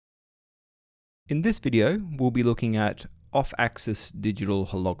In this video, we'll be looking at off-axis digital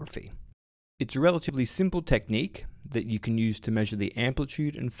holography. It's a relatively simple technique that you can use to measure the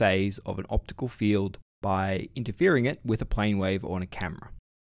amplitude and phase of an optical field by interfering it with a plane wave on a camera.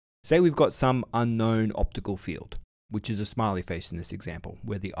 Say we've got some unknown optical field, which is a smiley face in this example,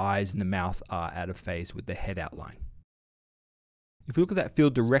 where the eyes and the mouth are out of phase with the head outline. If we look at that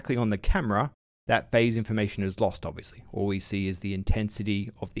field directly on the camera, that phase information is lost, obviously. All we see is the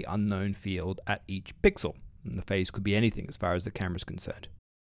intensity of the unknown field at each pixel, and the phase could be anything as far as the camera is concerned.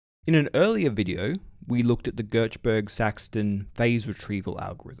 In an earlier video, we looked at the Gertzberg-Saxton phase retrieval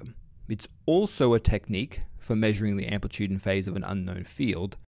algorithm. It's also a technique for measuring the amplitude and phase of an unknown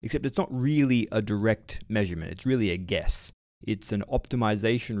field, except it's not really a direct measurement, it's really a guess. It's an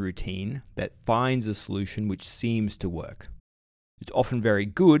optimization routine that finds a solution which seems to work. It's often very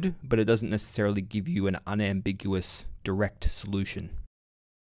good, but it doesn't necessarily give you an unambiguous, direct solution.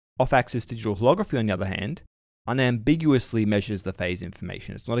 Off-axis digital holography, on the other hand, unambiguously measures the phase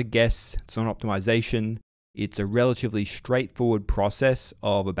information. It's not a guess, it's not an optimization, it's a relatively straightforward process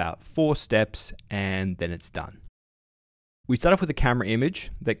of about 4 steps, and then it's done. We start off with a camera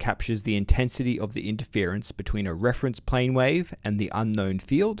image that captures the intensity of the interference between a reference plane wave and the unknown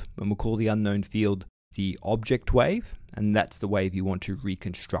field, and we'll call the unknown field the object wave, and that's the wave you want to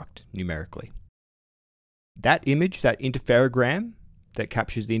reconstruct numerically. That image, that interferogram that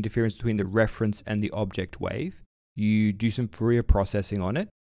captures the interference between the reference and the object wave, you do some Fourier processing on it,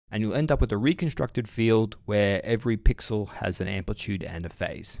 and you'll end up with a reconstructed field where every pixel has an amplitude and a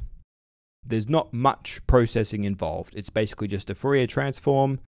phase. There's not much processing involved. It's basically just a Fourier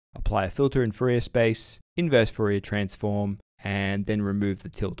transform, apply a filter in Fourier space, inverse Fourier transform, and then remove the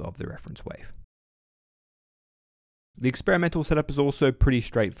tilt of the reference wave. The experimental setup is also pretty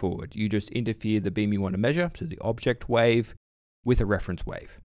straightforward. You just interfere the beam you want to measure, so the object wave, with a reference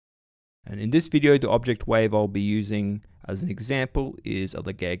wave. And in this video, the object wave I'll be using as an example is a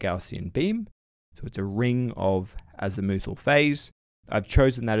Laguerre Gaussian beam. So it's a ring of azimuthal phase. I've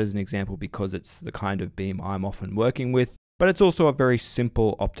chosen that as an example because it's the kind of beam I'm often working with, but it's also a very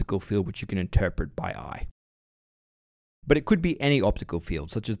simple optical field which you can interpret by eye. But it could be any optical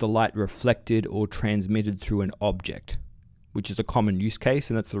field, such as the light reflected or transmitted through an object, which is a common use case,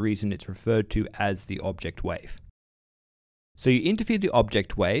 and that's the reason it's referred to as the object wave. So you interfere the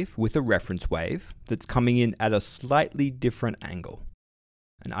object wave with a reference wave that's coming in at a slightly different angle.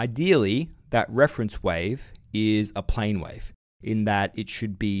 And ideally, that reference wave is a plane wave, in that it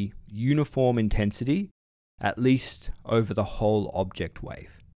should be uniform intensity, at least over the whole object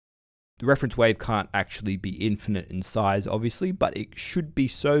wave. The reference wave can't actually be infinite in size, obviously, but it should be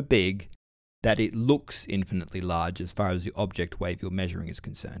so big that it looks infinitely large as far as the object wave you're measuring is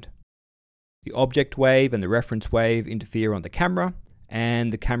concerned. The object wave and the reference wave interfere on the camera,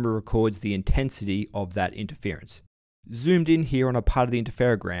 and the camera records the intensity of that interference. Zoomed in here on a part of the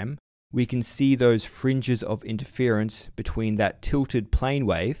interferogram, we can see those fringes of interference between that tilted plane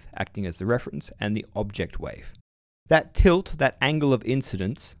wave, acting as the reference, and the object wave. That tilt, that angle of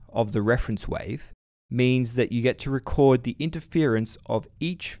incidence of the reference wave, means that you get to record the interference of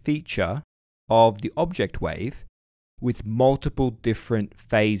each feature of the object wave with multiple different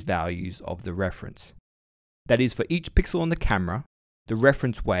phase values of the reference. That is, for each pixel on the camera, the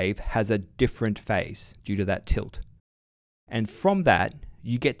reference wave has a different phase due to that tilt. And from that,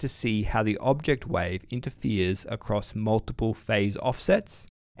 you get to see how the object wave interferes across multiple phase offsets,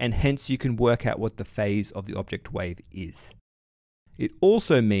 and hence you can work out what the phase of the object wave is. It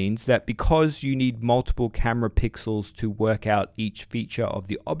also means that because you need multiple camera pixels to work out each feature of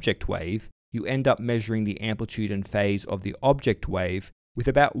the object wave, you end up measuring the amplitude and phase of the object wave with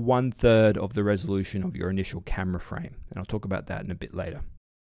about 1/3 of the resolution of your initial camera frame, and I'll talk about that in a bit later.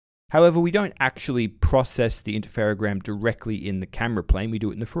 However, we don't actually process the interferogram directly in the camera plane, we do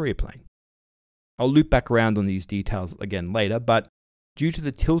it in the Fourier plane. I'll loop back around on these details again later, but due to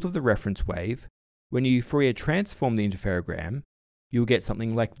the tilt of the reference wave, when you Fourier transform the interferogram, you'll get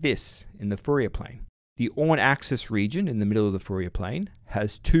something like this in the Fourier plane. The on-axis region in the middle of the Fourier plane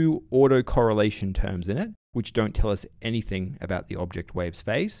has 2 autocorrelation terms in it, which don't tell us anything about the object wave's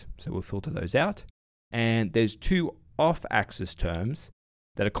phase, so we'll filter those out. And there's 2 off-axis terms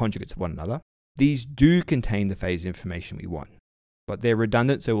that are conjugates of one another. These do contain the phase information we want, but they're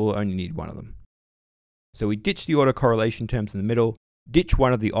redundant, so we'll only need one of them. So we ditch the autocorrelation terms in the middle, ditch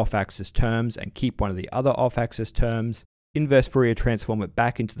one of the off-axis terms and keep one of the other off-axis terms, inverse Fourier transform it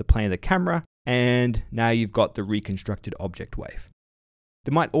back into the plane of the camera, and now you've got the reconstructed object wave.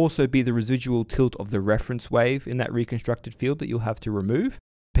 There might also be the residual tilt of the reference wave in that reconstructed field that you'll have to remove,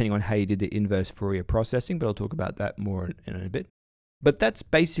 depending on how you did the inverse Fourier processing, but I'll talk about that more in a bit. But that's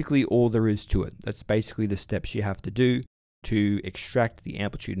basically all there is to it. That's basically the steps you have to do to extract the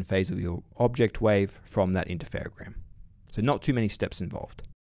amplitude and phase of your object wave from that interferogram. So not too many steps involved.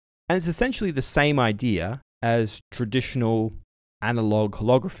 And it's essentially the same idea as traditional analog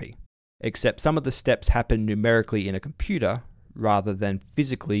holography, except some of the steps happen numerically in a computer rather than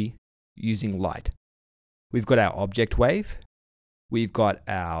physically using light. We've got our object wave, we've got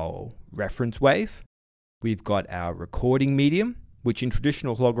our reference wave, we've got our recording medium, which in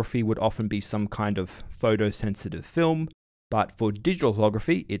traditional holography would often be some kind of photosensitive film, but for digital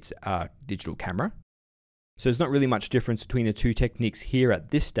holography, it's a digital camera. So there's not really much difference between the two techniques here at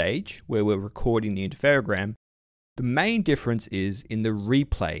this stage, where we're recording the interferogram. The main difference is in the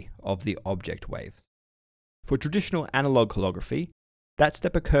replay of the object wave. For traditional analog holography, that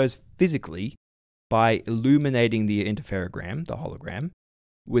step occurs physically by illuminating the interferogram, the hologram,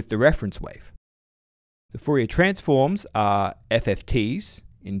 with the reference wave. The Fourier transforms are FFTs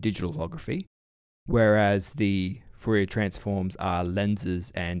in digital holography, whereas the Fourier transforms are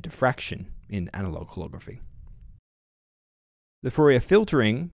lenses and diffraction in analog holography. The Fourier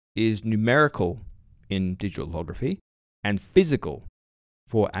filtering is numerical in digital holography and physical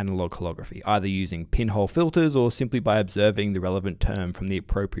for analog holography, either using pinhole filters or simply by observing the relevant term from the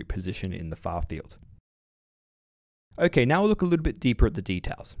appropriate position in the far field. Okay, now we'll look a little bit deeper at the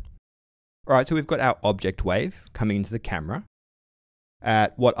details. Alright, so we've got our object wave coming into the camera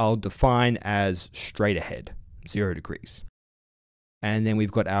at what I'll define as straight ahead, 0 degrees. And then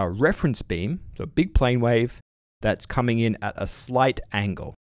we've got our reference beam, so a big plane wave that's coming in at a slight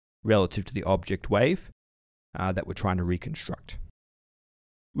angle relative to the object wave that we're trying to reconstruct.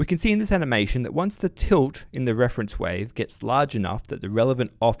 We can see in this animation that once the tilt in the reference wave gets large enough that the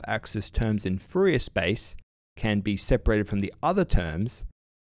relevant off-axis terms in Fourier space can be separated from the other terms,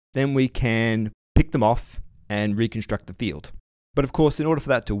 then we can pick them off and reconstruct the field. But of course, in order for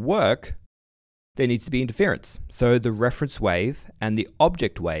that to work, there needs to be interference. So the reference wave and the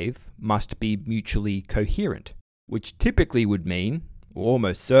object wave must be mutually coherent, which typically would mean, or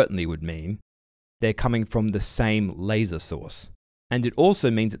almost certainly would mean, they're coming from the same laser source. And it also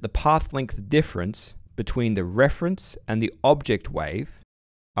means that the path length difference between the reference and the object wave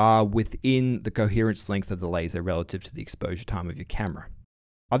are within the coherence length of the laser relative to the exposure time of your camera.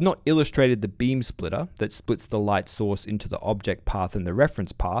 I've not illustrated the beam splitter that splits the light source into the object path and the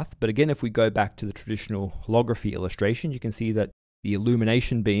reference path, but again, if we go back to the traditional holography illustration, you can see that the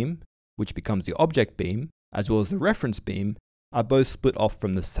illumination beam, which becomes the object beam, as well as the reference beam, are both split off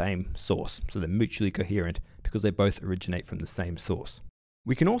from the same source. So they're mutually coherent because they both originate from the same source.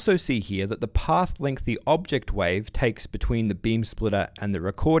 We can also see here that the path length the object wave takes between the beam splitter and the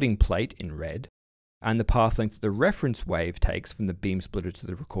recording plate in red, and the path length the reference wave takes from the beam splitter to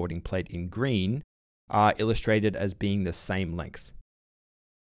the recording plate in green, are illustrated as being the same length.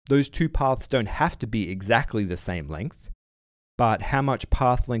 Those two paths don't have to be exactly the same length, but how much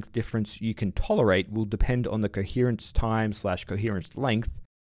path length difference you can tolerate will depend on the coherence time / coherence length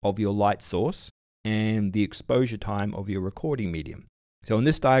of your light source and the exposure time of your recording medium. So in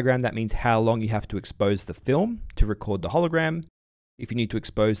this diagram, that means how long you have to expose the film to record the hologram. If you need to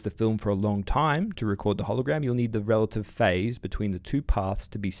expose the film for a long time to record the hologram, you'll need the relative phase between the two paths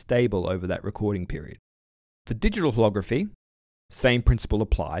to be stable over that recording period. For digital holography, same principle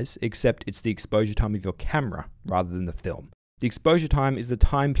applies, except it's the exposure time of your camera rather than the film. The exposure time is the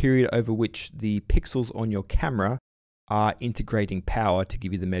time period over which the pixels on your camera are integrating power to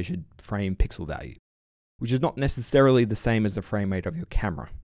give you the measured frame pixel value, which is not necessarily the same as the frame rate of your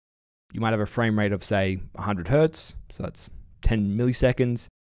camera. You might have a frame rate of, say, 100 Hertz, so that's 10 milliseconds,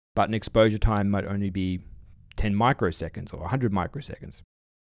 but an exposure time might only be 10 microseconds or 100 microseconds.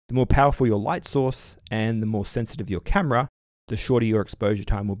 The more powerful your light source and the more sensitive your camera, the shorter your exposure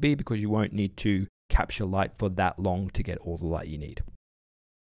time will be because you won't need to capture light for that long to get all the light you need.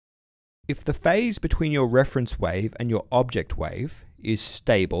 If the phase between your reference wave and your object wave is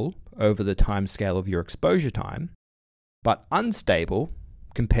stable over the time scale of your exposure time, but unstable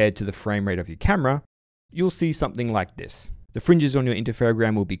compared to the frame rate of your camera, you'll see something like this. The fringes on your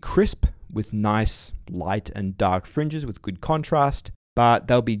interferogram will be crisp with nice light and dark fringes with good contrast, but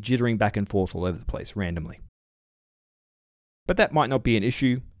they'll be jittering back and forth all over the place randomly. But that might not be an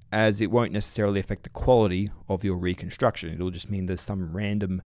issue, as it won't necessarily affect the quality of your reconstruction. It'll just mean there's some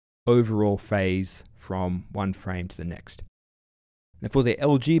random overall phase from one frame to the next. Now for the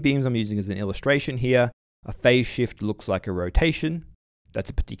LG beams I'm using as an illustration here, a phase shift looks like a rotation. That's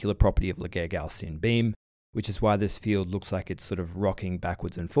a particular property of Laguerre-Gaussian beam, which is why this field looks like it's sort of rocking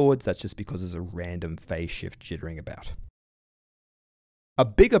backwards and forwards. That's just because there's a random phase shift jittering about. A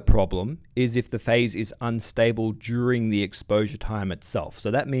bigger problem is if the phase is unstable during the exposure time itself.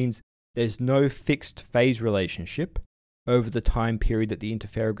 So that means there's no fixed phase relationship over the time period that the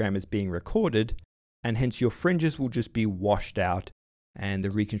interferogram is being recorded, and hence your fringes will just be washed out and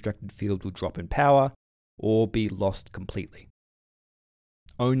the reconstructed field will drop in power or be lost completely.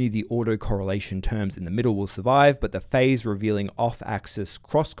 Only the autocorrelation terms in the middle will survive, but the phase revealing off-axis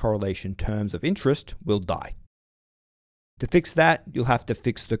cross-correlation terms of interest will die. To fix that, you'll have to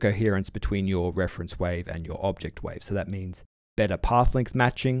fix the coherence between your reference wave and your object wave. So that means better path length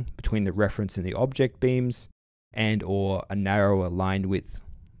matching between the reference and the object beams, and or a narrower line width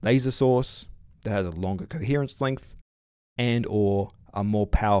laser source that has a longer coherence length, and or a more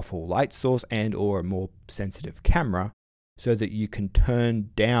powerful light source, and or a more sensitive camera, so that you can turn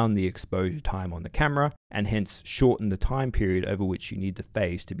down the exposure time on the camera and hence shorten the time period over which you need the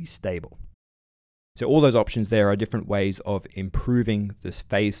phase to be stable. So all those options there are different ways of improving this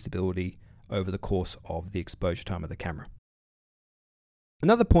phase stability over the course of the exposure time of the camera.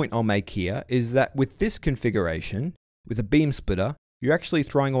 Another point I'll make here is that with this configuration, with a beam splitter, you're actually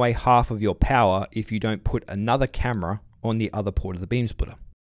throwing away half of your power if you don't put another camera on the other port of the beam splitter.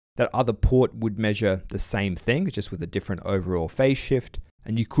 That other port would measure the same thing, just with a different overall phase shift,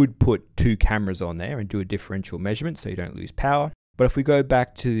 and you could put two cameras on there and do a differential measurement so you don't lose power. But if we go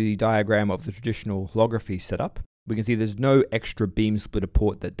back to the diagram of the traditional holography setup, we can see there's no extra beam splitter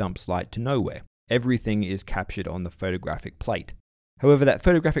port that dumps light to nowhere. Everything is captured on the photographic plate. However, that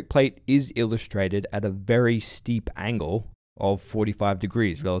photographic plate is illustrated at a very steep angle of 45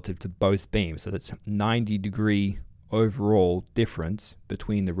 degrees relative to both beams. So that's 90-degree overall difference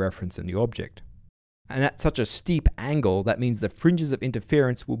between the reference and the object. And at such a steep angle, that means the fringes of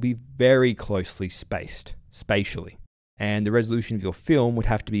interference will be very closely spaced, spatially. And the resolution of your film would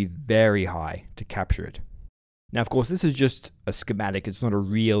have to be very high to capture it. Now, of course, this is just a schematic. It's not a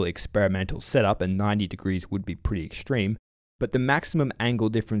real experimental setup, and 90 degrees would be pretty extreme. But the maximum angle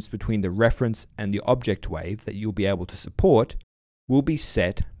difference between the reference and the object wave that you'll be able to support will be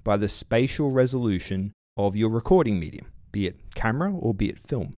set by the spatial resolution of your recording medium, be it camera or be it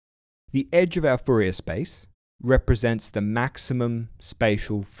film. The edge of our Fourier space represents the maximum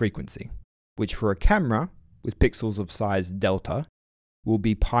spatial frequency, which for a camera with pixels of size delta will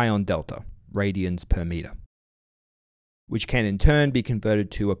be pi on delta, radians per meter, which can in turn be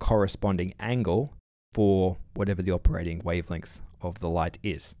converted to a corresponding angle for whatever the operating wavelength of the light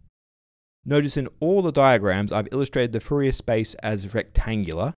is. Notice in all the diagrams I've illustrated the Fourier space as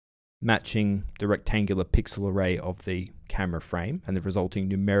rectangular, matching the rectangular pixel array of the camera frame and the resulting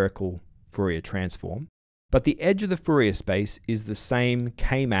numerical Fourier transform. But the edge of the Fourier space is the same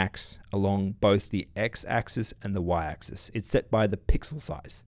Kmax along both the x-axis and the y-axis. It's set by the pixel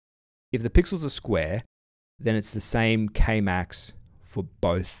size. If the pixels are square, then it's the same Kmax for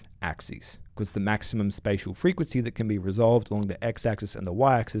both axes, because the maximum spatial frequency that can be resolved along the x-axis and the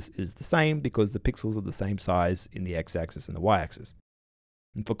y-axis is the same because the pixels are the same size in the x-axis and the y-axis.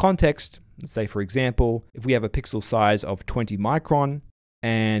 And for context, let's say for example, if we have a pixel size of 20 micron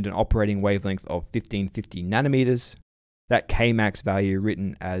and an operating wavelength of 1550 nanometers, that Kmax value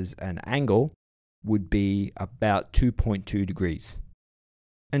written as an angle would be about 2.2 degrees.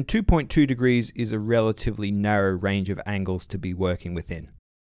 And 2.2 degrees is a relatively narrow range of angles to be working within,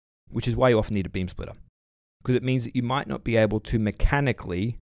 which is why you often need a beam splitter, because it means that you might not be able to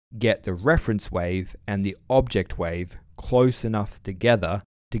mechanically get the reference wave and the object wave close enough together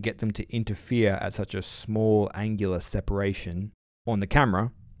to get them to interfere at such a small angular separation on the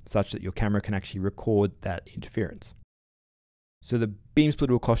camera, such that your camera can actually record that interference. So the beam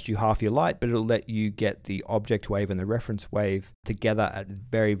splitter will cost you half your light, but it'll let you get the object wave and the reference wave together at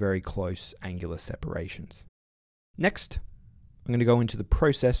very, very close angular separations. Next, I'm going to go into the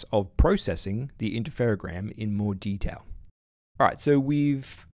process of processing the interferogram in more detail. All right, so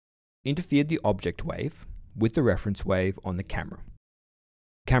we've interfered the object wave with the reference wave on the camera.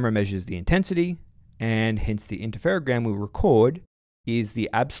 Camera measures the intensity, and hence the interferogram we'll record is the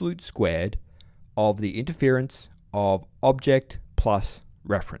absolute squared of the interference of object plus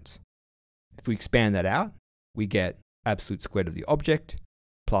reference. If we expand that out, we get absolute squared of the object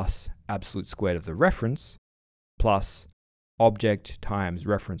plus absolute squared of the reference plus object times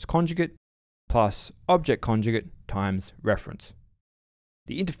reference conjugate plus object conjugate times reference.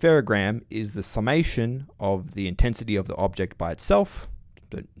 The interferogram is the summation of the intensity of the object by itself,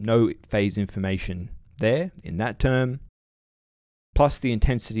 but no phase information there in that term, plus the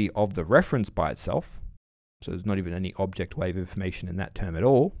intensity of the reference by itself, so there's not even any object wave information in that term at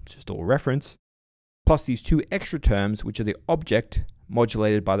all, it's just all reference, plus these two extra terms, which are the object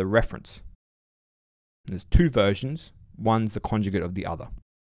modulated by the reference. And there's two versions. one's the conjugate of the other.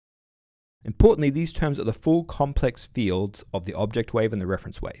 Importantly, these terms are the full complex fields of the object wave and the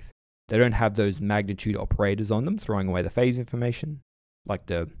reference wave. They don't have those magnitude operators on them, throwing away the phase information, like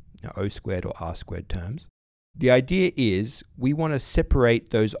the O squared or R squared terms. The idea is we want to separate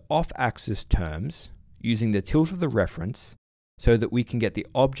those off-axis terms using the tilt of the reference so that we can get the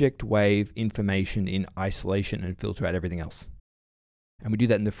object wave information in isolation and filter out everything else. And we do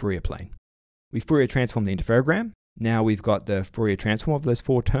that in the Fourier plane. We Fourier transform the interferogram. Now we've got the Fourier transform of those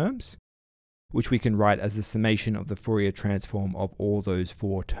four terms, which we can write as the summation of the Fourier transform of all those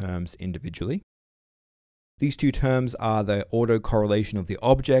four terms individually. These two terms are the autocorrelation of the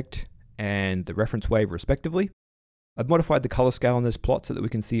object and the reference wave respectively. I've modified the color scale on this plot so that we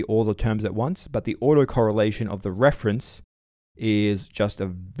can see all the terms at once, but the autocorrelation of the reference is just a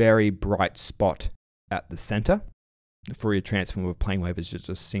very bright spot at the center. The Fourier transform of a plane wave is just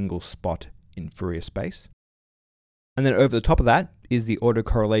a single spot in Fourier space. And then over the top of that is the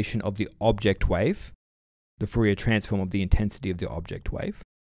autocorrelation of the object wave, the Fourier transform of the intensity of the object wave.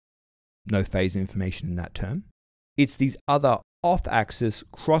 No phase information in that term. It's these other off-axis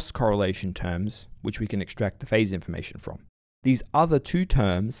cross-correlation terms which we can extract the phase information from. These other two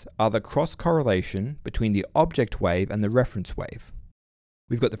terms are the cross-correlation between the object wave and the reference wave.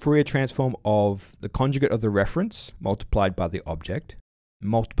 We've got the Fourier transform of the conjugate of the reference multiplied by the object.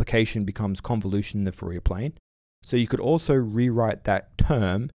 Multiplication becomes convolution in the Fourier plane. So you could also rewrite that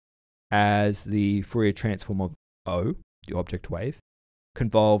term as the Fourier transform of O, the object wave,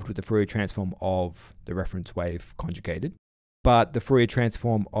 convolved with the Fourier transform of the reference wave conjugated. But the Fourier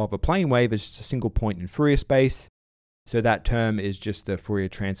transform of a plane wave is just a single point in Fourier space. So that term is just the Fourier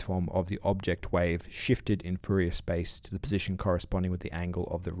transform of the object wave shifted in Fourier space to the position corresponding with the angle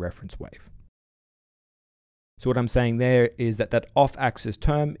of the reference wave. So what I'm saying there is that that off-axis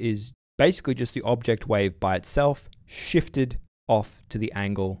term is basically just the object wave by itself shifted off to the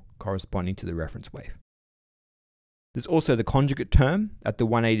angle corresponding to the reference wave. There's also the conjugate term at the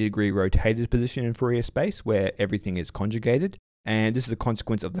 180-degree rotated position in Fourier space where everything is conjugated. And this is a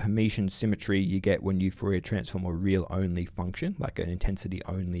consequence of the Hermitian symmetry you get when you Fourier transform a real-only function, like an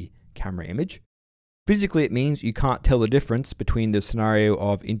intensity-only camera image. Physically, it means you can't tell the difference between the scenario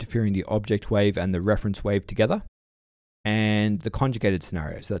of interfering the object wave and the reference wave together and the conjugated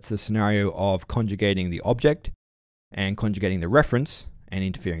scenario. So that's the scenario of conjugating the object and conjugating the reference and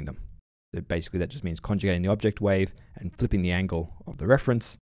interfering them. So basically, that just means conjugating the object wave and flipping the angle of the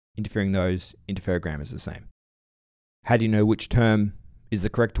reference, interfering those. Interferogram is the same. How do you know which term is the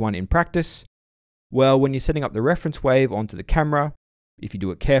correct one in practice? Well, when you're setting up the reference wave onto the camera, if you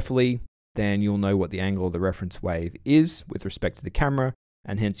do it carefully, then you'll know what the angle of the reference wave is with respect to the camera,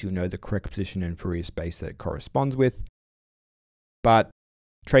 and hence you'll know the correct position in Fourier space that it corresponds with. But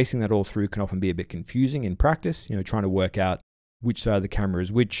tracing that all through can often be a bit confusing in practice, trying to work out which side of the camera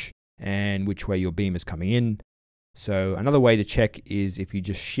is which and which way your beam is coming in. So another way to check is if you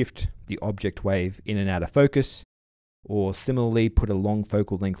just shift the object wave in and out of focus, or similarly put a long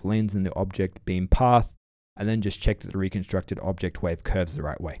focal length lens in the object beam path, and then just check that the reconstructed object wave curves the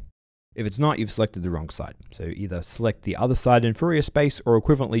right way. If it's not, you've selected the wrong side. So either select the other side in Fourier space or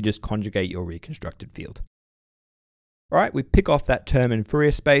equivalently just conjugate your reconstructed field. All right, we pick off that term in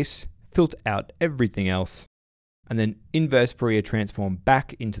Fourier space, filter out everything else, and then inverse Fourier transform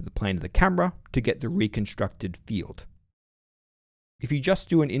back into the plane of the camera to get the reconstructed field. If you just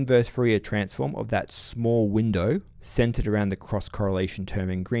do an inverse Fourier transform of that small window centered around the cross-correlation term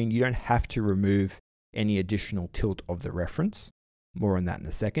in green, you don't have to remove any additional tilt of the reference. More on that in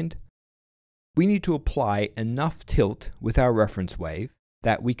a second. We need to apply enough tilt with our reference wave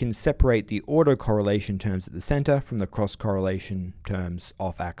that we can separate the autocorrelation terms at the center from the cross-correlation terms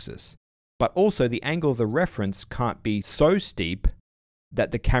off-axis. But also the angle of the reference can't be so steep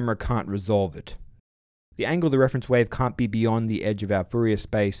that the camera can't resolve it. The angle of the reference wave can't be beyond the edge of our Fourier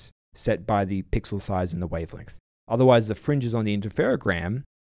space set by the pixel size and the wavelength. Otherwise, the fringes on the interferogram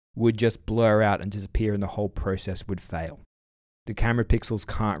would just blur out and disappear and the whole process would fail. The camera pixels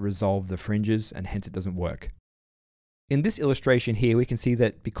can't resolve the fringes and hence it doesn't work. In this illustration here, we can see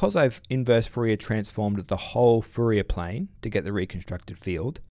that because I've inverse Fourier transformed the whole Fourier plane to get the reconstructed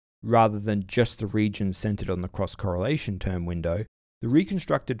field, rather than just the region centered on the cross-correlation term window, the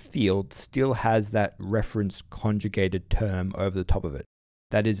reconstructed field still has that reference conjugated term over the top of it.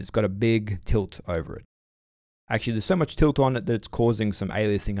 That is, it's got a big tilt over it. Actually, there's so much tilt on it that it's causing some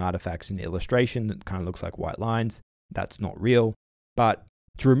aliasing artifacts in the illustration that kind of looks like white lines. That's not real. But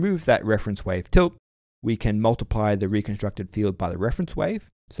to remove that reference wave tilt, we can multiply the reconstructed field by the reference wave.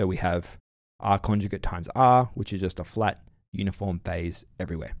 So we have R conjugate times R, which is just a flat, uniform phase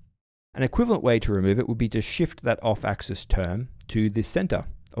everywhere. An equivalent way to remove it would be to shift that off-axis term to the center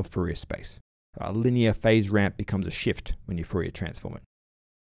of Fourier space. A linear phase ramp becomes a shift when you Fourier transform it.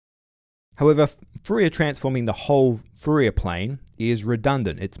 However, Fourier transforming the whole Fourier plane is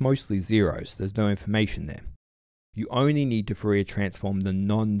redundant. It's mostly zeros. There's no information there. You only need to Fourier transform the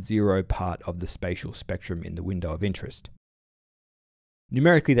non-zero part of the spatial spectrum in the window of interest.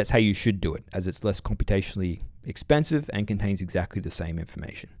 Numerically, that's how you should do it, as it's less computationally expensive and contains exactly the same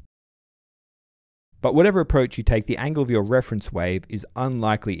information. But whatever approach you take, the angle of your reference wave is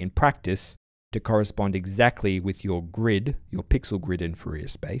unlikely in practice to correspond exactly with your grid, your pixel grid in Fourier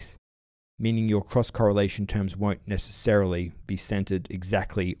space, meaning your cross-correlation terms won't necessarily be centered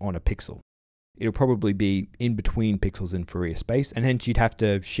exactly on a pixel. It'll probably be in between pixels in Fourier space, and hence you'd have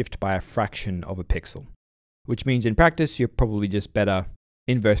to shift by a fraction of a pixel, which means in practice you're probably just better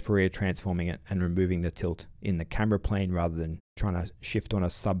inverse Fourier transforming it and removing the tilt in the camera plane rather than trying to shift on a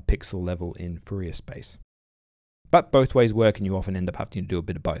sub-pixel level in Fourier space. But both ways work, and you often end up having to do a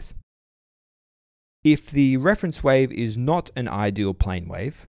bit of both. If the reference wave is not an ideal plane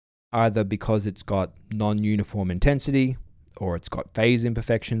wave, either because it's got non-uniform intensity, or it's got phase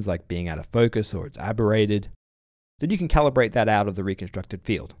imperfections like being out of focus, or it's aberrated, then you can calibrate that out of the reconstructed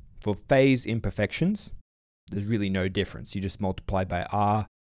field. For phase imperfections, there's really no difference. You just multiply by R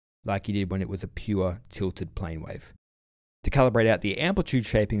like you did when it was a pure tilted plane wave. To calibrate out the amplitude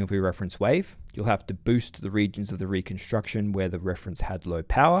shaping of your reference wave, you'll have to boost the regions of the reconstruction where the reference had low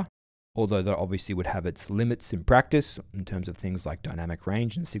power, although that obviously would have its limits in practice in terms of things like dynamic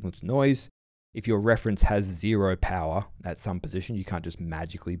range and signal to noise. If your reference has zero power at some position, you can't just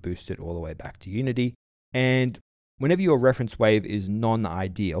magically boost it all the way back to unity. And whenever your reference wave is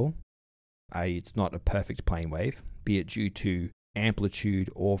non-ideal, i.e. it's not a perfect plane wave, be it due to amplitude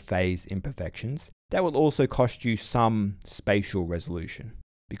or phase imperfections, that will also cost you some spatial resolution.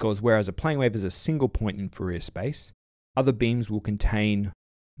 Because whereas a plane wave is a single point in Fourier space, other beams will contain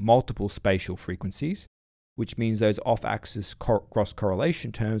multiple spatial frequencies, which means those off-axis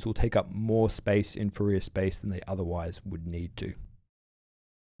cross-correlation terms will take up more space in Fourier space than they otherwise would need to.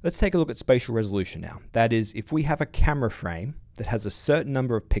 Let's take a look at spatial resolution now. That is, if we have a camera frame that has a certain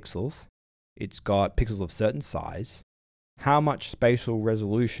number of pixels, it's got pixels of certain size, how much spatial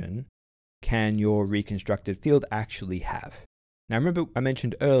resolution can your reconstructed field actually have? Now remember I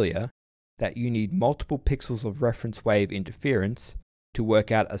mentioned earlier that you need multiple pixels of reference wave interference to work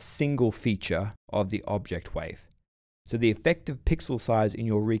out a single feature of the object wave. So the effective pixel size in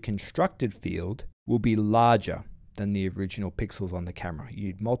your reconstructed field will be larger than the original pixels on the camera. You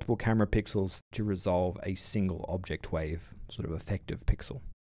need multiple camera pixels to resolve a single object wave, sort of effective pixel.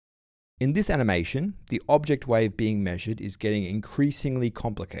 In this animation, the object wave being measured is getting increasingly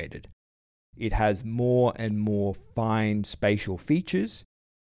complicated. It has more and more fine spatial features,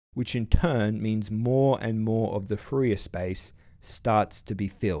 which in turn means more and more of the Fourier space starts to be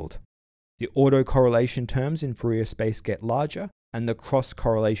filled. The autocorrelation terms in Fourier space get larger, and the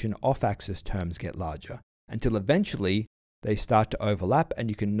cross-correlation off-axis terms get larger, until eventually they start to overlap and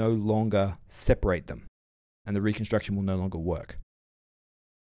you can no longer separate them, and the reconstruction will no longer work.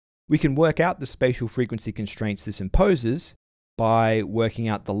 We can work out the spatial frequency constraints this imposes by working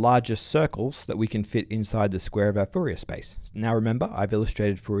out the largest circles that we can fit inside the square of our Fourier space. Now remember, I've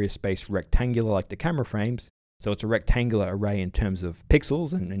illustrated Fourier space rectangular like the camera frames, so it's a rectangular array in terms of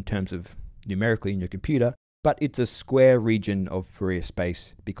pixels and in terms of numerically in your computer, but it's a square region of Fourier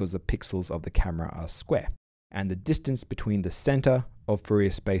space because the pixels of the camera are square. And the distance between the center of Fourier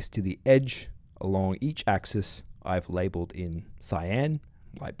space to the edge along each axis I've labeled in cyan,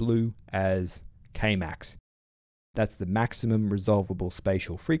 light blue, as Kmax. That's the maximum resolvable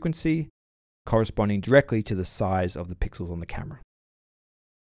spatial frequency, corresponding directly to the size of the pixels on the camera.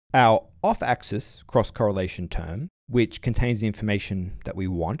 Our off-axis cross-correlation term, which contains the information that we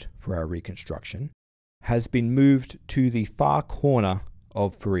want for our reconstruction, has been moved to the far corner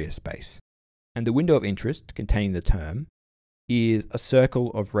of Fourier space. And the window of interest containing the term is a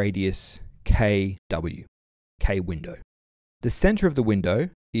circle of radius kW, K window. The center of the window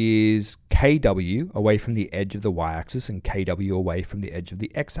is kW away from the edge of the y-axis and kW away from the edge of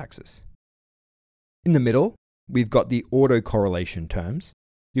the x-axis. In the middle, we've got the autocorrelation terms.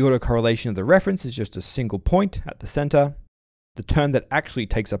 The autocorrelation of the reference is just a single point at the center. The term that actually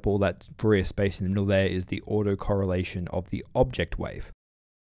takes up all that Fourier space in the middle there is the autocorrelation of the object wave.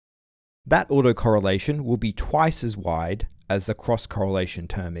 That autocorrelation will be twice as wide as the cross-correlation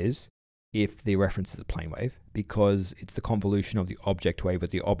term is if the reference is a plane wave, because it's the convolution of the object wave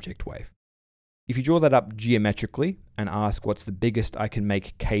with the object wave. If you draw that up geometrically and ask what's the biggest I can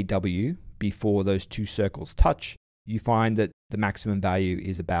make kW before those two circles touch, you find that the maximum value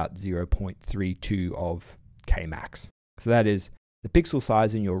is about 0.32 of Kmax. So that is, the pixel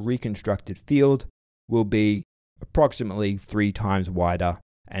size in your reconstructed field will be approximately 3 times wider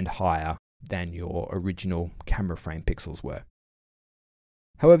and higher than your original camera frame pixels were.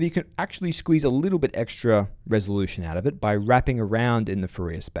 However, you can actually squeeze a little bit extra resolution out of it by wrapping around in the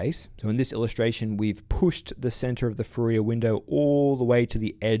Fourier space. So in this illustration, we've pushed the center of the Fourier window all the way to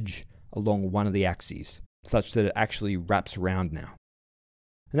the edge along one of the axes, such that it actually wraps around now.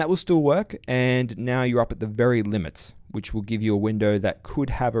 And that will still work, and now you're up at the very limits, which will give you a window that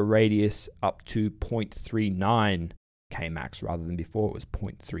could have a radius up to 0.39 Kmax, rather than before it was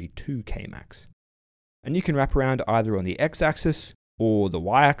 0.32 Kmax. And you can wrap around either on the x-axis or the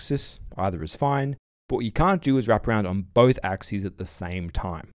y-axis, either is fine, but what you can't do is wrap around on both axes at the same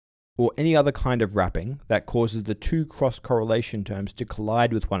time, or any other kind of wrapping that causes the two cross-correlation terms to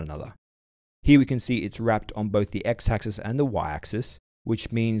collide with one another. Here we can see it's wrapped on both the x-axis and the y-axis,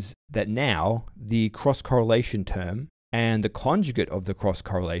 which means that now the cross-correlation term and the conjugate of the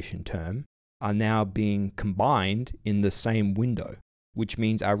cross-correlation term are now being combined in the same window, which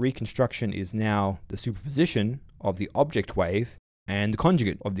means our reconstruction is now the superposition of the object wave and the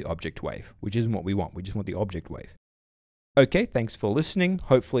conjugate of the object wave, which isn't what we want. We just want the object wave. Okay, thanks for listening.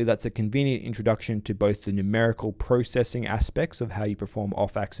 Hopefully that's a convenient introduction to both the numerical processing aspects of how you perform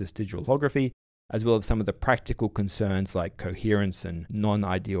off-axis digital holography, as well as some of the practical concerns like coherence and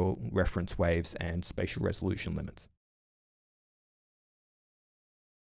non-ideal reference waves and spatial resolution limits.